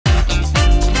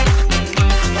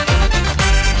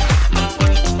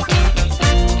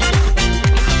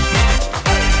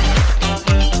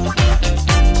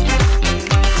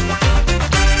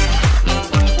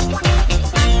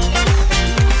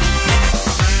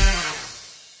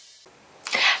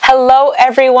Hello,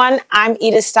 everyone. I'm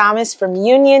Edith Thomas from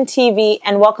Union TV,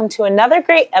 and welcome to another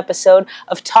great episode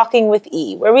of Talking with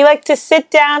E, where we like to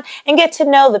sit down and get to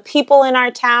know the people in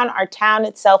our town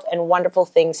itself, and wonderful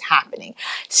things happening.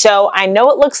 So I know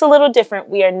it looks a little different.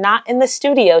 We are not in the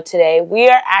studio today. We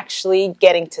are actually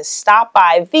getting to stop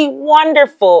by the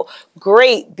wonderful,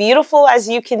 great, beautiful, as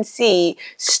you can see,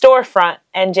 storefront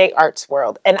NJ Arts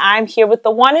World. And I'm here with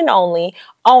the one and only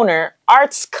owner,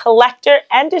 arts collector,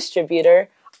 and distributor,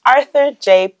 Arthur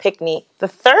J. Pickney the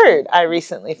third, I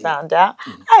recently found out.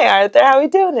 Hi, Arthur. How are we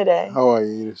doing today? How are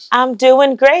you, Edith? I'm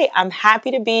doing great. I'm happy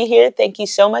to be here. Thank you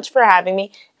so much for having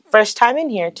me. First time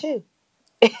in here, too.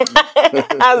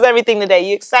 How's everything today?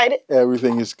 You excited?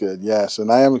 Everything is good, yes,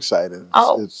 and I am excited.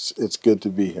 It's good to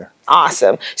be here.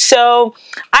 Awesome. So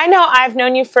I know I've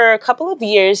known you for a couple of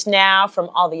years now from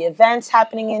all the events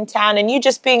happening in town and you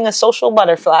just being a social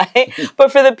butterfly.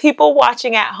 But for the people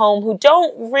watching at home who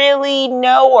don't really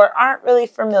know or aren't really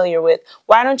familiar with,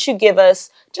 why don't you give us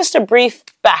just a brief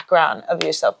background of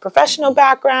yourself? Professional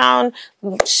background,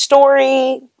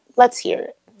 story. Let's hear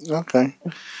it. Okay.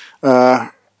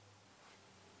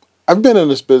 I've been in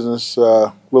this business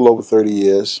a little over 30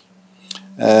 years,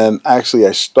 and actually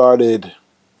I started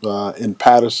in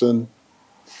Patterson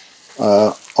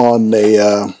on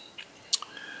a,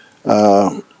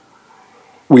 I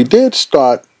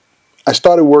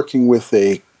started working with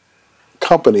a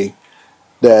company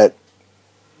that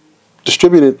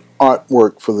distributed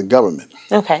artwork for the government.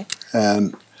 Okay.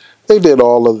 And they did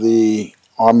all of the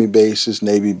Army bases,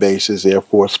 Navy bases, Air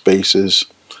Force bases,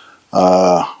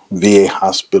 VA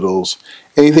hospitals,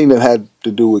 anything that had to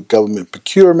do with government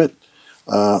procurement,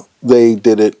 they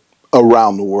did it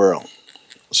around the world.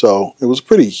 So it was a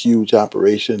pretty huge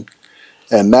operation,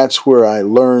 and that's where I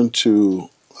learned to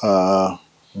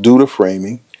do the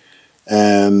framing,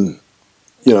 and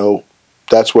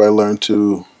that's where I learned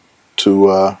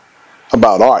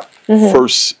about art,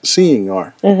 first seeing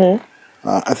art.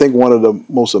 I think one of the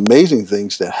most amazing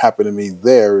things that happened to me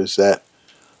there is that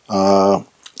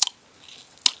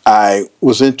I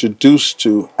was introduced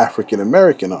to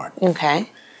African-American art. Okay.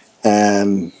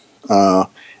 And it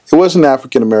was an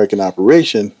African-American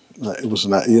operation. It was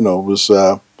not, it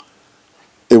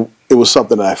was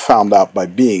something that I found out by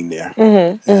being there.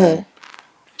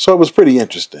 So it was pretty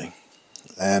interesting.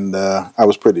 And I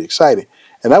was pretty excited.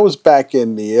 And that was back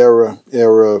in the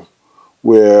era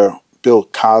where Bill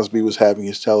Cosby was having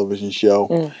his television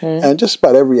show. And just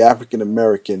about every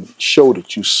African-American show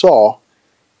that you saw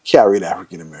carried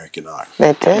African-American art.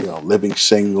 They did. Living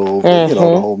Single, the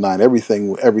whole nine,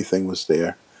 everything was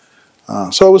there.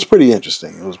 So it was pretty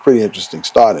interesting. It was a pretty interesting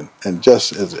start. And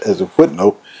just as a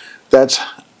footnote,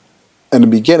 in the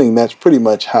beginning, that's pretty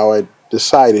much how I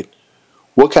decided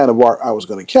what kind of art I was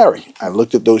going to carry. I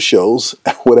looked at those shows,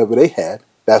 whatever they had,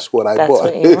 that's what I bought.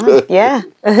 What you want. Yeah.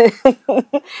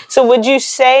 So would you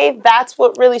say that's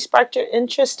what really sparked your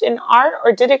interest in art,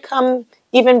 or did it come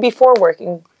even before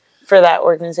working for that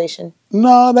organization?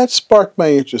 No, that sparked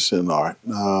my interest in art.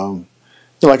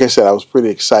 Like I said, I was pretty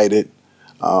excited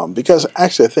because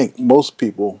actually I think most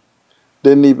people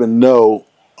didn't even know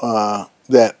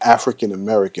that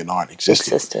African-American art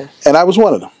existed. And I was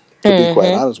one of them, to be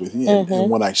quite honest with you. And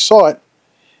when I saw it,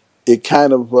 it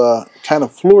kind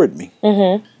of floored me.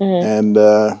 And,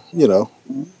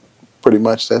 pretty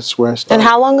much that's where I started. And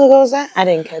how long ago was that? I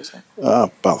didn't catch that.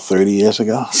 About 30 years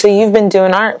ago. So you've been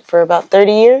doing art for about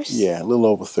 30 years? Yeah, a little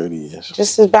over 30 years.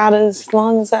 Just about as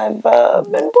long as I've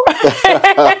been born.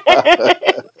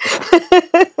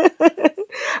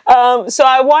 So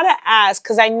I want to ask,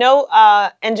 because I know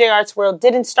NJ Arts World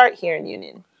didn't start here in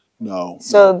Union. No.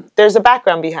 So there's a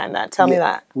background behind that. Tell me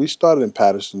that. We started in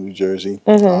Patterson, New Jersey.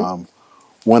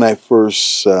 When I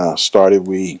first started,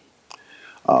 we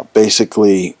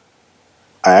basically,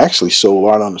 I actually sold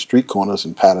art on the street corners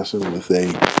in Patterson with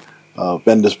a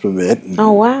vendor's permit. And,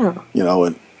 oh, wow.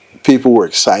 And people were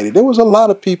excited. There was a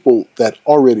lot of people that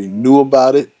already knew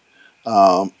about it,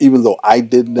 even though I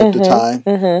didn't at the time.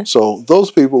 So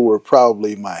those people were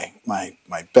probably my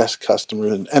best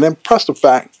customers. And then plus the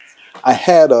fact, I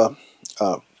had a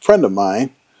friend of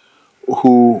mine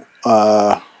who,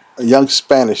 a young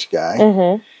Spanish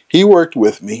guy, he worked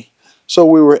with me. So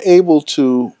we were able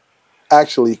to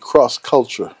actually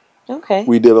cross-culture. Okay.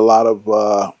 We did a lot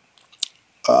of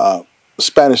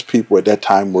Spanish people at that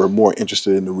time were more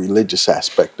interested in the religious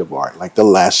aspect of art, like the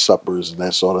Last Suppers and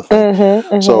that sort of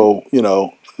thing. So,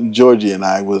 Georgie and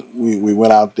I, we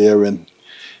went out there and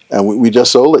we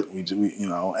just sold it.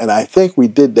 And I think we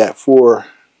did that for,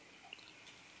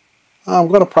 I'm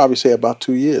going to probably say about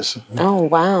 2 years. Oh,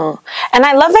 wow. And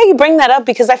I love that you bring that up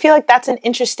because I feel like that's an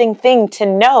interesting thing to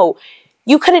know.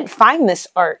 you couldn't find this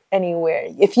art anywhere.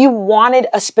 If you wanted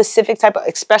a specific type of,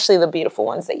 especially the beautiful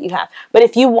ones that you have, but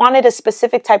if you wanted a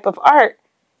specific type of art,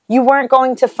 you weren't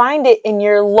going to find it in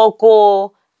your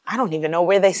local, I don't even know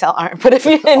where they sell art, but if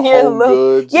you're in your Home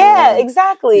Goods, yeah,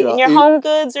 exactly, you know, in your Home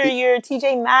Goods or your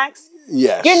TJ Maxx,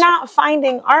 yes, you're not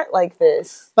finding art like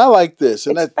this. Not like this,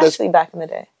 and especially back in the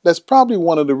day. That's probably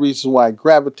one of the reasons why I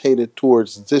gravitated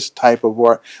towards this type of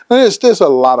art. And there's a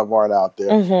lot of art out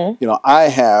there. You know, I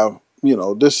have, you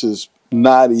know, this is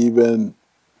not even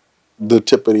the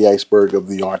tip of the iceberg of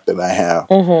the art that I have.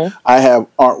 I have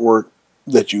artwork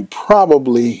that you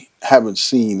probably haven't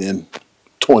seen in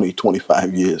 20,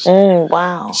 25 years.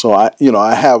 Wow. So I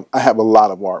have a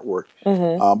lot of artwork.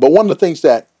 But one of the things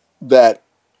that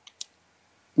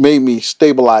made me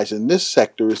stabilize in this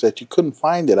sector is that you couldn't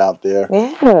find it out there.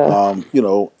 You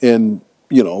know, in,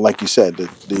 you know, like you said,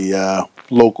 the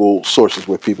local sources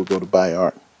where people go to buy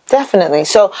art. Definitely.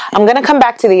 So I'm going to come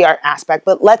back to the art aspect,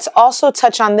 but let's also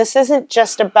touch on, this isn't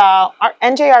just about,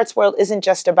 NJ Arts World isn't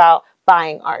just about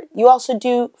buying art. You also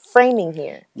do framing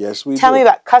here. Yes, we do. Tell me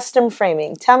about custom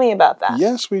framing. Tell me about that.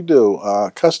 Yes, we do.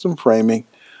 Custom framing.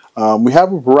 We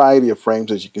have a variety of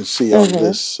frames, as you can see on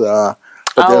this, but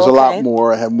there's a lot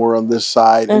more. I have more on this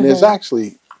side, and there's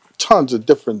actually tons of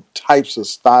different types of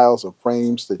styles of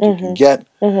frames that you can get.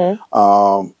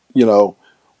 You know,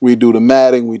 we do the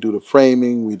matting, we do the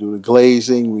framing, we do the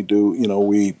glazing, we do,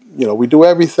 we do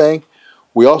everything.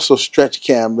 We also stretch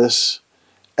canvas,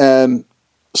 and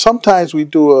sometimes we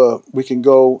can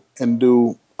go and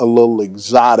do a little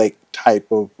exotic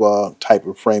type of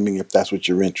framing if that's what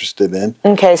you're interested in.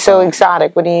 Okay, so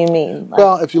exotic, what do you mean? Like,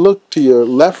 well, if you look to your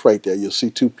left right there, you'll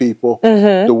see two people.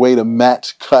 The way the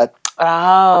mat's cut.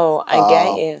 Oh, I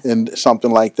get you. And something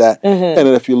like that. And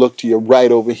then if you look to your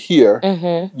right over here,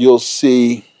 you'll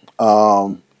see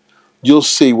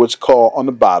what's called on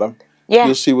the bottom.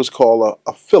 You'll see what's called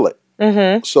a fillet.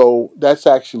 So that's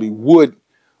actually wood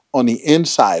on the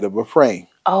inside of a frame.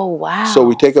 Oh, wow. So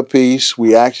we take a piece,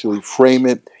 we actually frame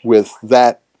it with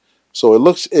that. So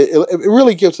it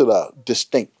really gives it a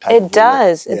distinct type of look.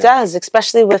 It does,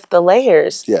 especially with the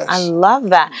layers. Yes. I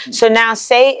love that. So now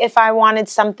say if I wanted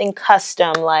something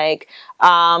custom, like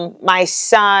my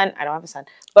son, I don't have a son,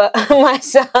 but my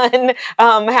son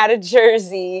had a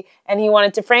jersey and he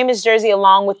wanted to frame his jersey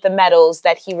along with the medals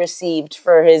that he received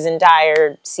for his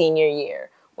entire senior year.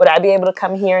 Would I be able to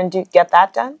come here and get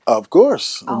that done? Of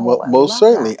course, most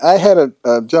certainly. I had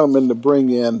a gentleman to bring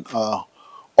in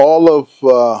all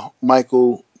of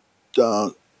Michael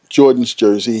Jordan's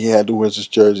jersey. He had the Wizards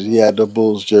jersey. He had the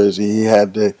Bulls jersey. He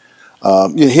had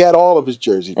he had all of his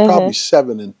jerseys, probably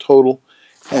 7 in total.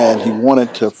 And he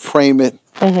wanted to frame it.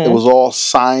 It was all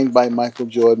signed by Michael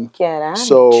Jordan. Yeah, I'm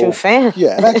a true fan.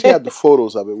 Yeah, and I actually have the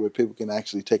photos of it where people can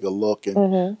actually take a look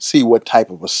and see what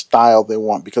type of a style they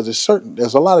want, because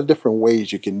there's a lot of different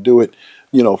ways you can do it,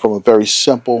 you know, from a very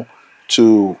simple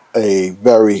to a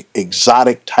very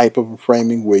exotic type of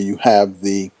framing where you have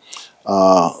the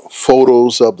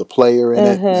photos of the player in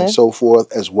it and so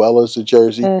forth, as well as the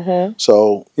jersey.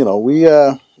 So,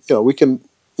 we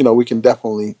can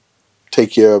definitely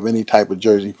take care of any type of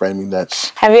jersey framing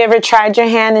that's... Have you ever tried your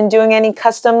hand in doing any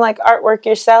custom like artwork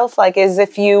yourself? Like as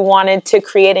if you wanted to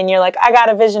create and you're like, I got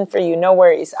a vision for you, no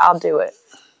worries, I'll do it.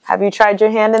 Have you tried your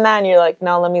hand in that and you're like,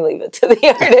 no, let me leave it to the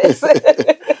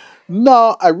artist?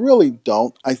 No, I really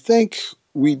don't. I think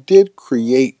we did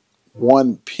create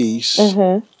one piece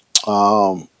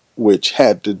which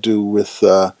had to do with,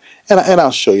 and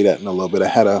I'll show you that in a little bit. I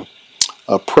had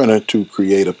a printer to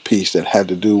create a piece that had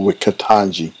to do with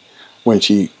Katanji when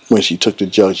she took the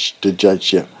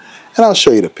judgeship, and I'll show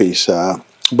you the piece.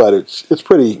 But it's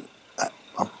pretty.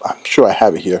 I'm sure I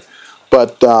have it here,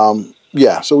 but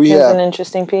yeah. So it's an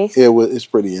interesting piece. It's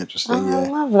pretty interesting. Oh, I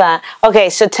love that. Okay,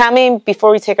 so tell me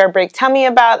before we take our break. Tell me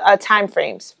about time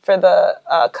frames for the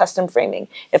custom framing.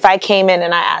 If I came in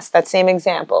and I asked that same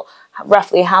example,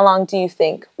 roughly how long do you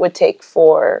think would take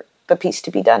for the piece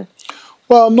to be done?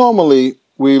 Well, normally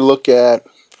we look at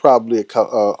probably a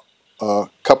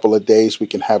couple of days we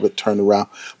can have it turned around.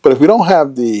 But if we don't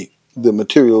have the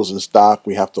materials in stock,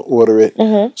 we have to order it.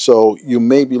 So you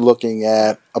may be looking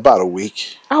at about a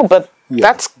week. Oh, but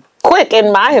that's quick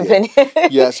in my opinion.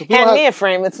 Yes. So hand me a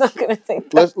frame, it's not going to take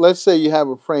that. Let's say you have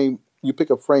a frame, you pick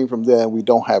a frame from there and we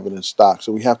don't have it in stock.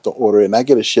 So we have to order it. And I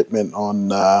get a shipment on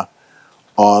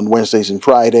Wednesdays and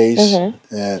Fridays.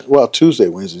 And well, Tuesday,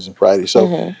 Wednesdays and Fridays.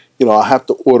 So, I have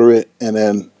to order it, and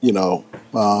then,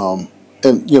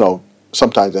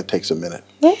 sometimes that takes a minute.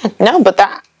 Yeah, no, but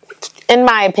In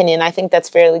my opinion, I think that's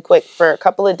fairly quick for a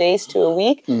couple of days to a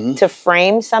week to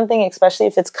frame something, especially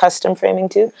if it's custom framing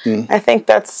too. I think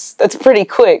that's pretty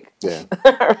quick. Yeah.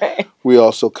 Right. We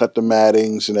also cut the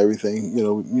mattings and everything.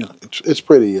 It's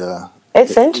pretty.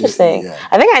 It's interesting. Yeah.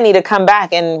 I think I need to come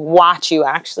back and watch you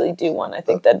actually do one. I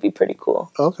think that'd be pretty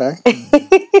cool. Okay.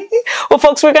 Well,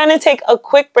 folks, we're going to take a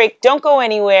quick break. Don't go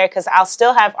anywhere because I'll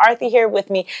still have Arthur here with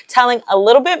me telling a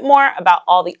little bit more about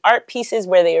all the art pieces,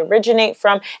 where they originate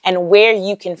from, and where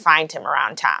you can find him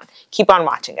around town. Keep on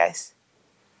watching, guys.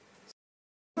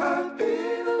 I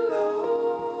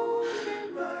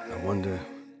wonder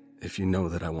if you know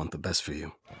that I want the best for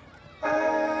you. I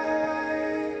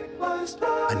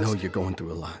know you're going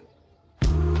through a lot.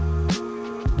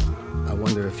 I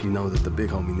wonder if you know that the big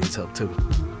homie needs help too.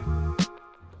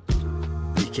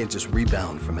 That you can't just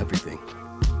rebound from everything.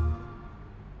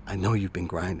 I know you've been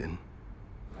grinding.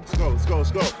 Let's go, let's go,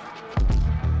 let's go.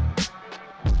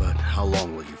 But how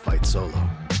long will you fight solo?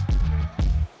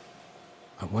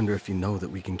 I wonder if you know that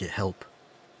we can get help.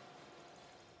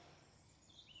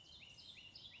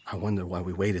 I wonder why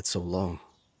we waited so long.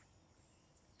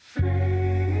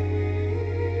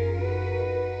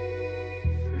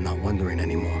 I'm not wondering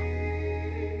anymore.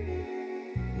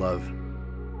 Love,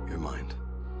 your mind.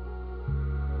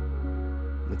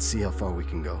 Let's see how far we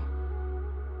can go.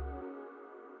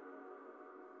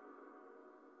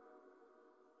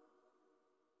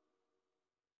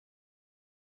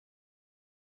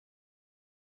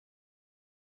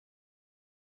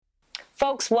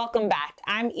 Folks, welcome back.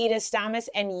 I'm Ida Stamas,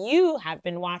 and you have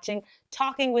been watching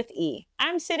Talking with E.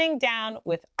 I'm sitting down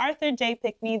with Arthur J.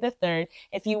 Pickney III.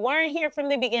 If you weren't here from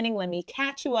the beginning, let me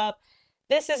catch you up.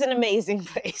 This is an amazing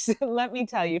place, let me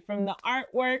tell you. From the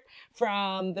artwork,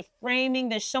 from the framing,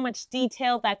 there's so much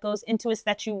detail that goes into it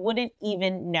that you wouldn't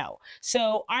even know.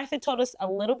 So Arthur told us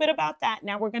a little bit about that.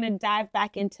 Now we're going to dive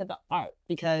back into the art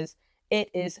because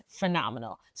it is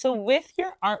phenomenal. So with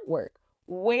your artwork,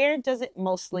 where does it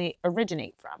mostly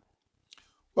originate from?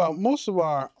 Well, most of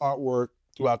our artwork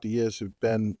throughout the years have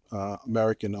been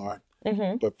American art,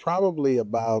 but probably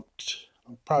about,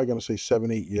 I'm probably going to say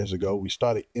 7, 8 years ago, we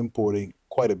started importing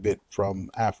quite a bit from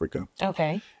Africa.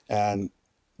 Okay. And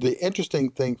the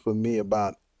interesting thing for me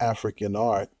about African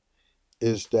art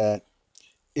is that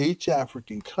each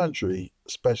African country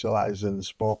specializes in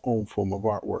its own form of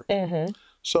artwork.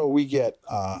 So we get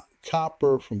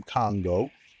copper from Congo.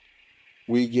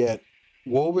 We get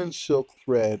woven silk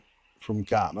thread from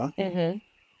Ghana.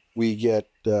 We get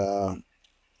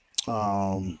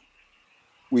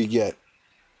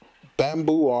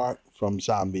bamboo art from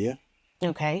Zambia.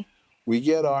 Okay. We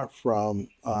get art from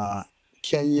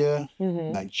Kenya,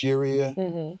 Nigeria.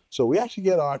 So we actually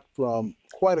get art from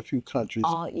quite a few countries.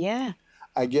 Oh, yeah.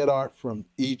 I get art from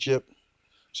Egypt.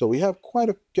 So we have quite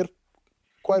a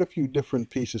few different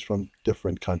pieces from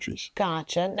different countries.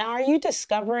 Gotcha. Now, are you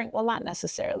discovering, well, not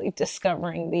necessarily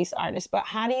discovering these artists, but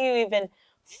how do you even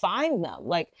find them?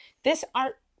 Like, this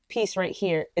art piece right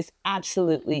here is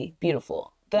absolutely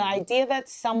beautiful. The idea that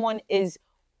someone is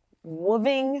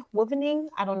wovening,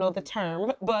 I don't know the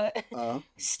term, but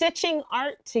stitching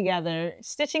art together,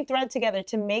 stitching thread together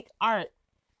to make art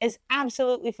is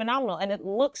absolutely phenomenal. And it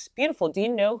looks beautiful. Do you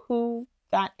know who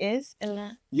that is in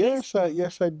that? Yes,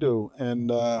 I do.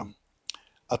 And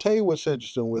I'll tell you what's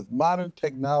interesting. With modern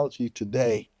technology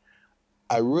today,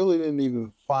 I really didn't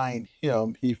even find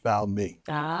him. He found me.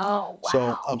 Oh, wow.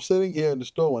 So I'm sitting here in the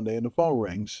store one day and the phone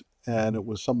rings and it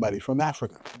was somebody from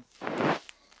Africa.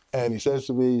 And he says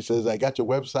to me, he says, I got your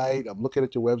website. I'm looking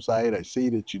at your website. I see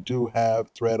that you do have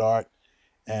thread art.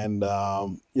 And, I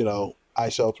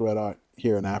sell thread art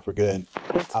here in Africa. And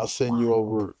I'll send you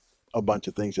over a bunch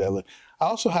of things. I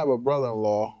also have a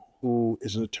brother-in-law who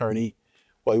is an attorney.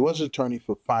 Well, he was an attorney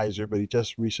for Pfizer, but he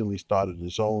just recently started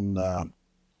his own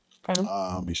firm.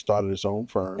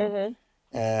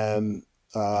 And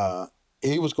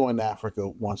he was going to Africa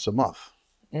once a month.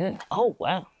 Oh,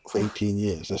 wow. For 18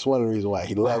 years. That's one of the reasons why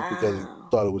he left, because he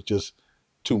thought it was just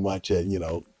too much,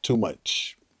 too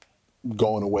much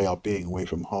going away or being away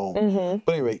from home.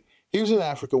 But anyway, he was in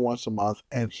Africa once a month,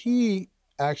 and he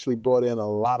actually brought in a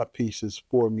lot of pieces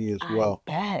for me as well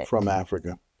from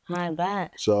Africa. I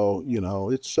bet. So,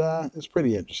 it's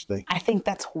pretty interesting. I think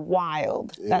that's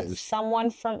wild that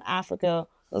someone from Africa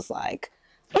was like,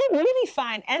 oh, let me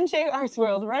find NJ Arts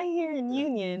World right here in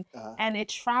Union. And it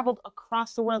traveled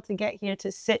across the world to get here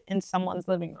to sit in someone's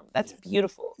living room. That's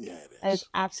beautiful. Yeah, it is. That is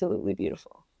absolutely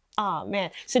beautiful. Oh,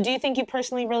 man. So do you think you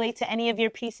personally relate to any of your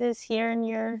pieces here in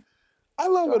your... I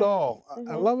love it all.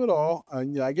 I love it all.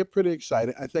 I get pretty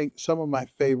excited. I think some of my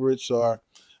favorites are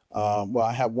Well,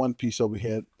 I have one piece over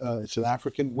here. It's an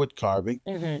African wood carving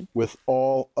with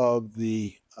all of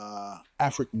the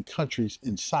African countries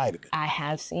inside of it. I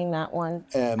have seen that one.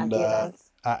 And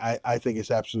I think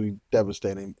it's absolutely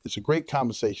devastating. It's a great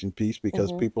conversation piece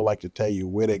because people like to tell you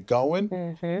where they're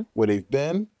going, where they've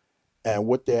been, and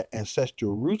what their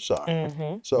ancestral roots are.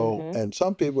 And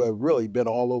some people have really been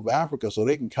all over Africa, so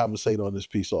they can conversate on this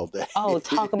piece all day. Oh,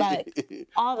 talk about it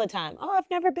all the time. Oh, I've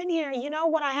never been here. You know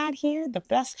what I had here? The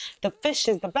fish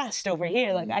is the best over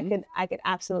here. Like I could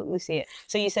absolutely see it.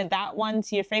 So you said that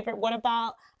one's your favorite. What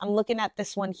about, I'm looking at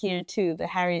this one here too, the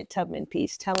Harriet Tubman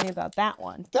piece. Tell me about that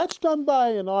one. That's done by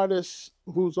an artist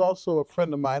who's also a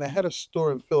friend of mine. I had a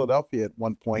store in Philadelphia at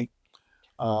one point.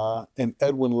 And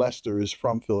Edwin Lester is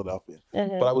from Philadelphia.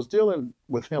 But I was dealing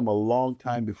with him a long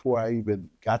time before I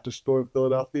even got the store in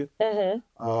Philadelphia.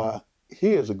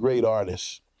 He is a great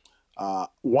artist.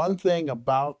 One thing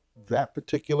about that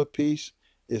particular piece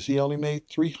is he only made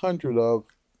 300 of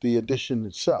the edition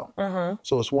itself.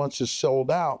 So once it's sold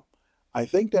out, I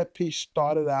think that piece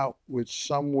started out with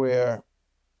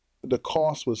the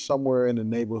cost was somewhere in the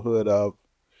neighborhood of,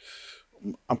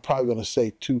 I'm probably going to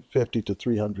say $250 to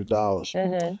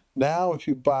 $300. Now, if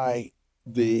you buy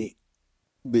the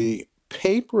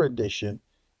paper edition,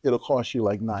 it'll cost you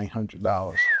like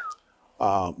 $900.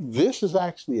 This is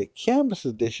actually a canvas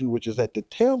edition, which is at the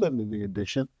tail end of the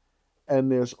edition,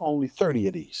 and there's only 30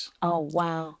 of these. Oh,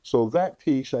 wow. So that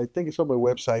piece, I think it's on my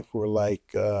website for like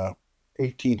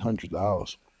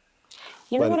 $1,800.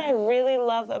 You know what I really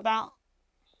love about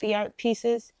the art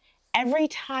pieces? Every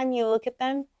time you look at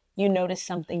them, you notice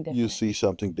something different. You see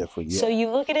something different, yeah. So you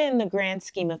look at it in the grand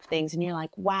scheme of things and you're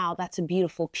like, wow, that's a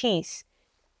beautiful piece.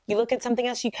 You look at something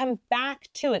else, you come back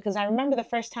to it. Because I remember the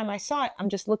first time I saw it, I'm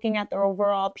just looking at the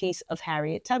overall piece of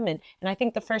Harriet Tubman. And I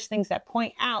think the first things that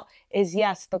point out is,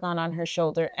 yes, the gun on her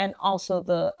shoulder and also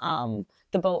the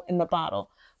boat in the bottle.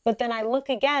 But then I look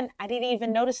again, I didn't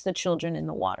even notice the children in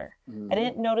the water. I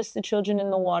didn't notice the children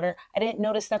in the water. I didn't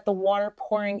notice that the water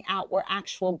pouring out were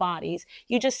actual bodies.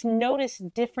 You just notice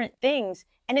different things.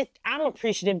 And I'm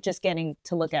appreciative just getting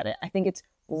to look at it. I think it's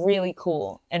really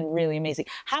cool and really amazing.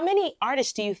 How many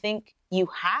artists do you think you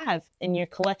have in your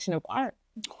collection of art?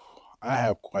 I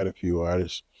have quite a few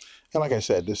artists. And like I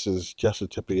said, this is just the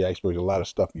tip of the iceberg. A lot of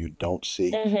stuff you don't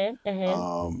see.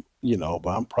 You know,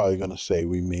 but I'm probably going to say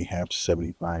we may have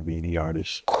 75, 80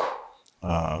 artists.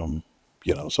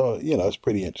 You know, so, you know, it's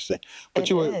pretty interesting. But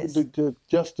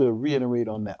just to reiterate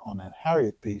on that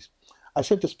Harriet piece, I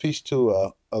sent this piece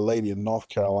to a lady in North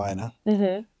Carolina,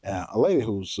 a lady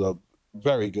who's a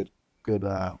very good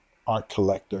art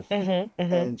collector.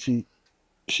 And she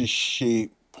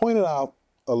pointed out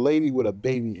a lady with a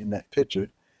baby in that picture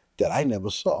that I never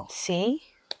saw. See?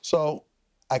 So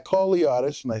I called the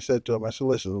artist and I said to him, I said,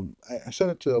 listen, I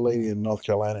sent it to a lady in North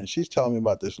Carolina and she's telling me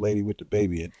about this lady with the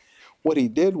baby. And what he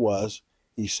did was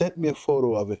he sent me a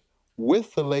photo of it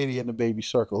with the lady in the baby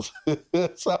circles.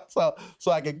 so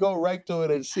I could go right to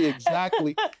it and see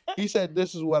exactly. He said,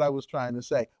 this is what I was trying to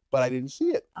say, but I didn't see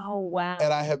it. Oh, wow.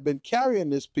 And I have been carrying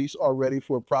this piece already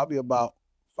for probably about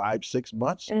 5-6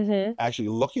 months, actually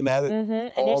looking at it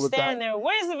and you're standing there,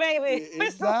 where's the baby?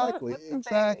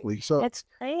 Exactly. So it's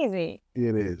crazy.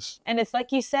 It is. And it's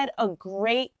like you said, a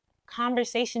great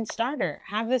conversation starter.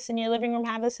 Have this in your living room,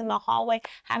 have this in the hallway,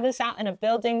 have this out in a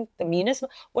building, the municipal,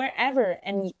 wherever,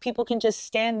 and people can just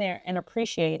stand there and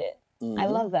appreciate it. I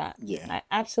love that. Yeah. I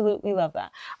absolutely love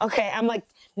that. Okay, I'm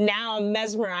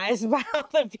mesmerized by all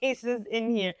the pieces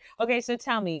in here. Okay, so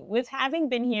tell me, with having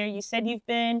been here, you said you've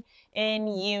been in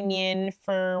Union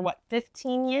for what,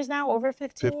 15 years now? Over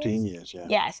 15 years? 15 years, yeah.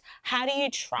 Yes. How do you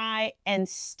try and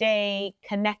stay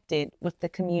connected with the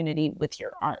community with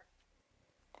your art?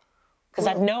 Because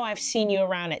I know I've seen you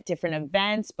around at different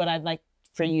events, but I'd like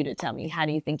for you to tell me, how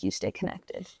do you think you stay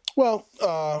connected? Well,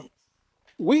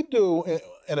 we do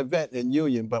an event in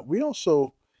Union, but we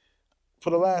also,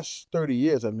 for the last 30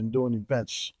 years, I've been doing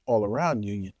events all around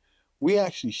Union. We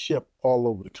actually ship all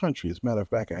over the country. As a matter of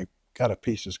fact, I got a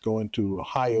piece that's going to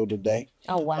Ohio today.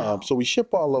 Oh, wow. So we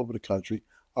ship all over the country.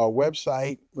 Our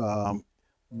website,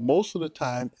 most of the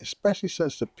time, especially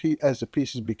since as the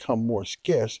pieces become more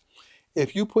scarce,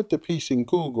 if you put the piece in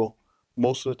Google,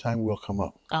 most of the time we'll come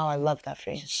up. Oh, I love that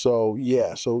for you. So,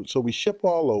 yeah, so we ship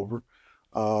all over.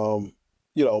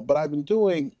 You know, but I've been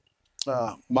doing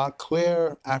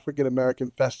Montclair African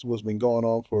American Festival has been going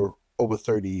on for over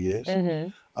 30 years.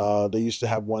 They used to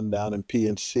have one down in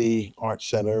PNC Art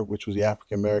Center, which was the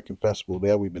African American Festival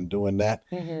there. We've been doing that.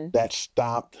 That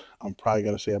stopped, I'm probably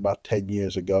going to say about 10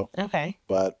 years ago. Okay.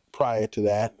 But prior to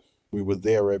that, we were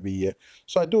there every year.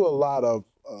 So I do a lot of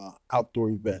outdoor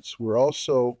events. We're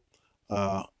also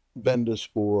vendors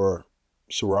for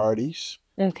sororities,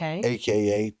 Okay.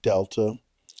 aka Delta.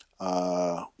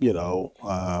 I'm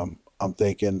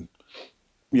thinking,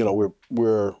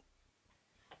 we're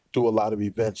do a lot of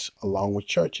events along with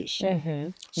churches.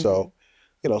 So,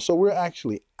 so we're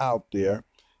actually out there,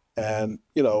 and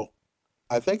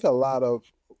I think a lot of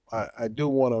I do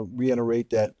want to reiterate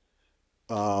that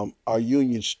our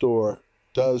Union store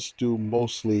does do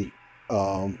mostly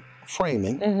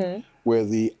framing, where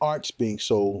the art's being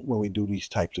sold when we do these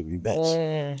types of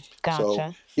events.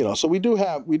 Gotcha. So we do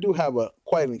have a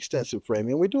quite an extensive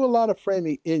framing, and we do a lot of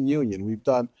framing in Union. We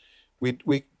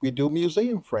do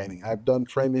museum framing. I've done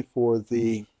framing for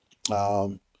the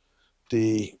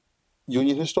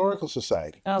Union Historical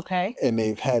Society. Okay. And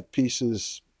they've had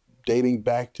pieces dating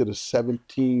back to the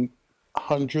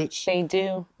 1700s. They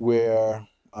do. Where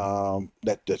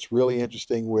that's really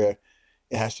interesting, where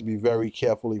it has to be very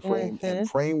carefully framed and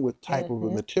framed with type of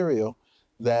a material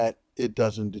that it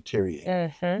doesn't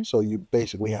deteriorate. So you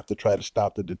basically have to try to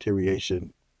stop the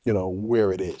deterioration,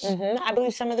 where it is. I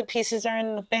believe some of the pieces are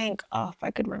in the bank. Oh, if I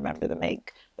could remember the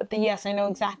make. But yes, I know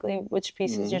exactly which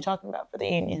pieces you're talking about for the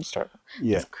Union store.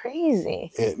 Yeah. It's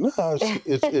crazy.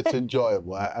 It's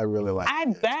enjoyable. I really like it. I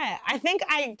bet. I think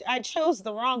I chose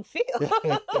the wrong field.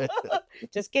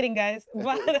 Just kidding, guys.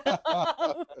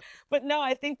 But no,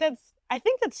 I think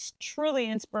that's truly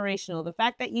inspirational. The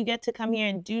fact that you get to come here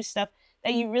and do stuff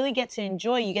that you really get to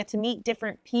enjoy. You get to meet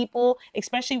different people,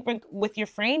 especially with your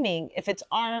framing. If it's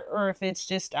art or if it's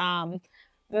just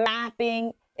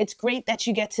mapping, it's great that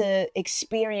you get to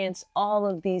experience all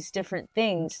of these different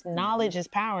things. Knowledge is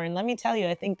power. And let me tell you,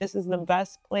 I think this is the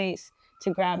best place to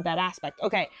grab that aspect.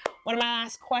 Okay, one of my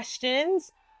last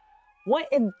questions. What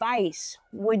advice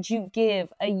would you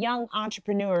give a young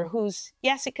entrepreneur who's,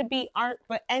 yes, it could be art,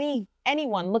 but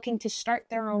anyone looking to start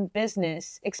their own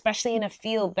business, especially in a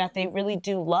field that they really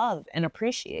do love and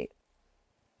appreciate?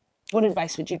 What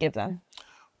advice would you give them?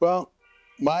 Well,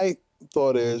 my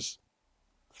thought is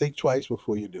think twice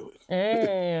before you do it.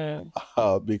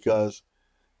 Because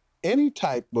any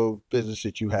type of business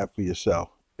that you have for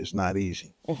yourself is not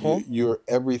easy. You're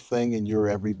everything and you're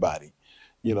everybody.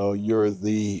 You're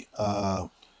the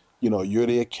you're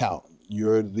the accountant.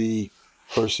 You're the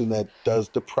person that does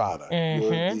the product.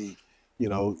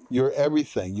 You're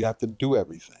everything. You have to do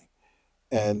everything.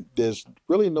 And there's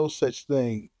really no such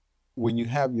thing when you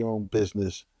have your own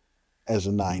business as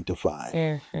a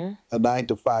 9-to-5. A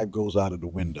 9-to-5 goes out of the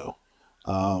window.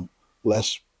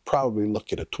 Let's probably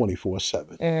look at a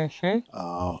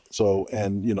 24/7. So,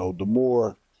 and the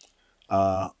more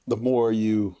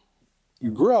you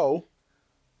grow,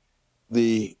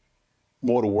 the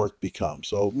more the work becomes.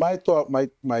 So my thought, my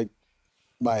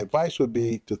advice would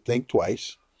be to think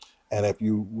twice. And if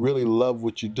you really love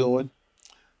what you're doing,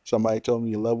 somebody told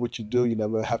me you love what you do, you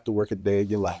never have to work a day in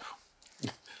your life.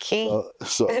 Key.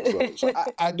 So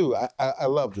I do. I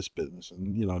love this business,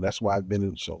 and that's why I've been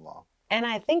in it so long. And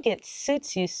I think it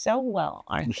suits you so well,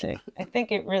 Archie. I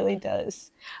think it really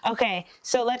does. Okay,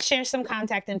 so let's share some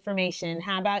contact information.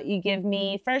 How about you give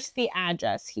me first the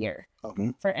address here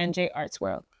for NJ Arts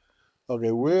World?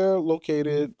 Okay, we're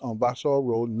located on Vauxhall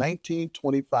Road,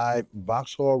 1925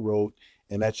 Vauxhall Road,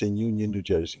 and that's in Union, New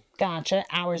Jersey. Gotcha.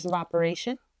 Hours of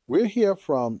operation? We're here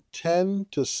from 10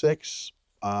 to 6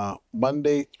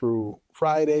 Monday through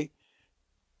Friday,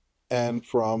 and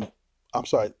we're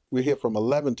here from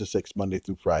 11 to 6 Monday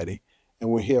through Friday, and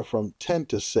we're here from 10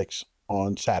 to 6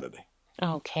 on Saturday.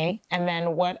 Okay. And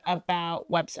then what about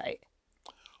website?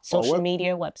 Social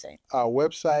media website? Our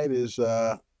website is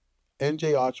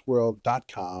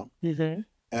njartsworld.com.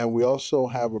 And we also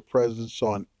have a presence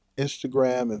on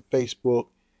Instagram and Facebook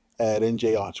at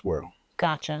NJ Arts World.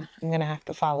 Gotcha. I'm going to have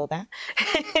to follow that.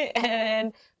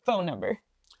 And phone number?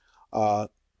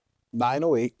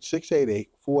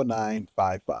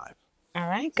 908-688-4955. All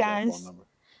right, guys.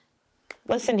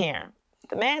 Listen here.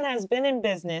 The man has been in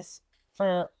business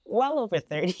for well over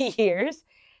 30 years.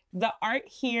 The art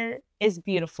here is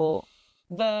beautiful.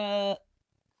 The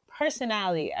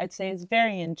personality, I'd say, is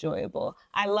very enjoyable.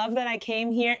 I love that I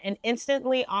came here and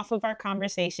instantly off of our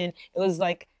conversation, it was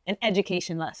like an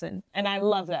education lesson. And I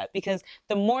love that because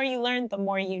the more you learn, the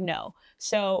more you know.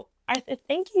 So Arthur,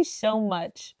 thank you so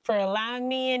much for allowing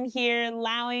me in here,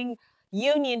 allowing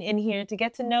Union in here to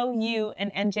get to know you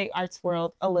and NJ Arts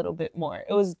World a little bit more.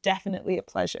 It was definitely a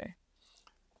pleasure.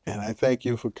 And I thank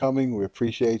you for coming. We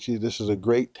appreciate you. This is a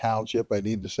great township. I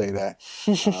need to say that.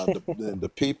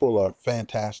 The people are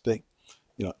fantastic.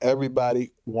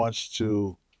 Everybody wants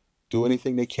to do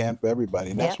anything they can for everybody.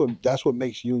 And that's what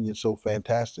makes Union so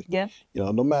fantastic. Yeah.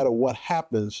 No matter what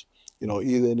happens,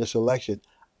 either in this election,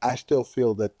 I still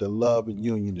feel that the love and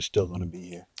union is still going to be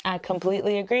here. I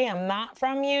completely agree. I'm not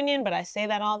from Union, but I say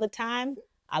that all the time.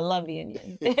 I love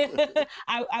Union.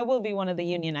 I will be one of the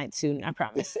Unionites soon, I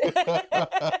promise.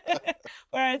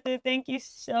 Arthur, thank you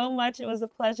so much. It was a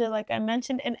pleasure, like I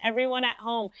mentioned, and everyone at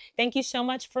home, thank you so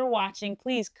much for watching.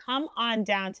 Please come on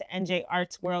down to NJ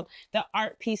Arts World. The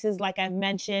art pieces, like I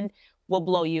mentioned, will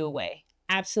blow you away.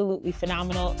 Absolutely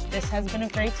phenomenal. This has been a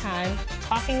great time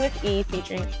talking with E,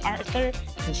 featuring Arthur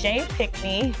J.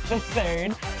 Pickney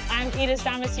III. I'm Edith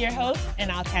Thomas, your host,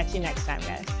 and I'll catch you next time,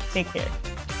 guys. Take care.